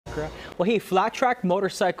Well, hey, flat track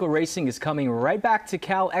motorcycle racing is coming right back to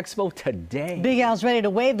Cal Expo today. Big Al's ready to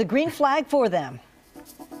wave the green flag for them.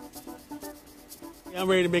 I'm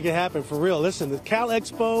ready to make it happen for real. Listen, the Cal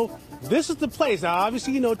Expo, this is the place. Now,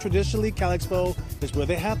 obviously, you know, traditionally Cal Expo is where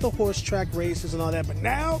they have the horse track races and all that. But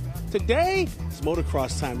now, today, it's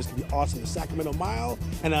motocross time. This is going to be awesome. The Sacramento Mile.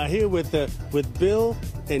 And here with Bill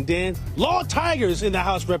and Dan, Law Tigers in the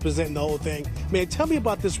house representing the whole thing. Man, tell me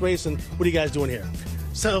about this race and what are you guys doing here?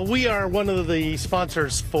 So we are one of the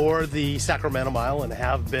sponsors for the Sacramento Mile and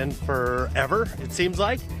have been forever, it seems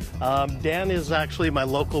like. Dan is actually my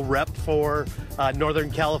local rep for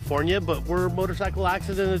Northern California, but we're motorcycle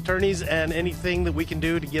accident attorneys, and anything that we can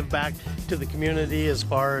do to give back to the community as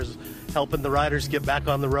far as helping the riders get back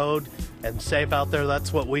on the road and safe out there,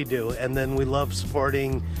 that's what we do. And then we love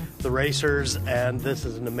supporting the racers, and this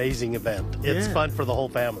is an amazing event. It's fun for the whole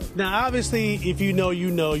family. Now, obviously, if you know, if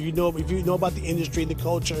you know about the industry, the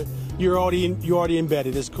culture, you're already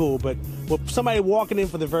embedded. It's cool. But with somebody walking in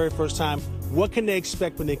for the very first time, what can they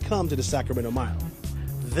expect when they come to the Sacramento Mile?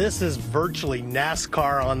 This is virtually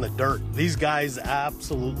NASCAR on the dirt. These guys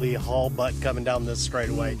absolutely haul butt coming down this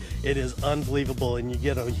straightaway. It is unbelievable, and you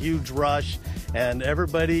get a huge rush, and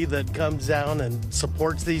everybody that comes down and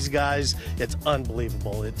supports these guys, it's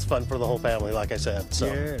unbelievable. It's fun for the whole family, like I said. So.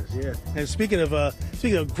 Yes. And speaking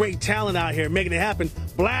of great talent out here making it happen,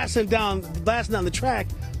 blasting down the track,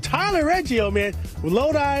 Tyler Reggio, man,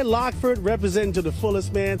 Lodi, Lockford, representing to the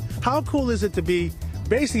fullest, man. How cool is it to be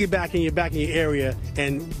basically back in your area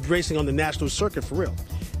and racing on the national circuit for real?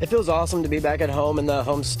 It feels awesome to be back at home in the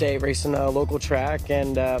home state racing a local track,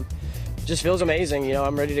 and just feels amazing. You know,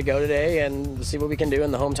 I'm ready to go today and see what we can do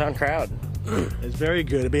in the hometown crowd. It's very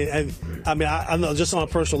good. I know just on a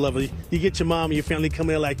personal level, you get your mom and your family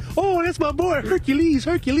coming in like, oh, that's my boy, Hercules,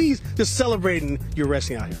 just celebrating your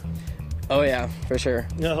racing out here. Oh yeah, for sure.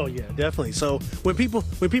 Oh yeah, definitely. So when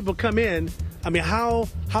people come in, I mean, how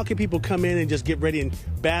can people come in and just get ready and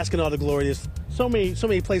bask in all the glory? There's so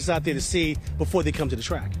many places out there to see before they come to the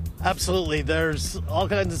track. Absolutely, there's all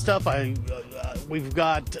kinds of stuff. We've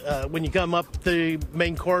got when you come up the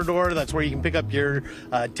main corridor, that's where you can pick up your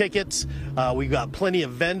tickets. We've got plenty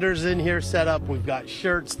of vendors in here set up. We've got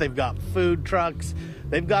shirts. They've got food trucks.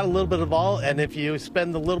 They've got a little bit of all, and if you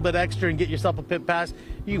spend a little bit extra and get yourself a pit pass,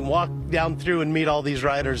 you can walk down through and meet all these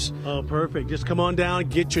riders. Oh, perfect. Just come on down,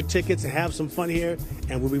 get your tickets, and have some fun here,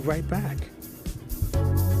 and we'll be right back.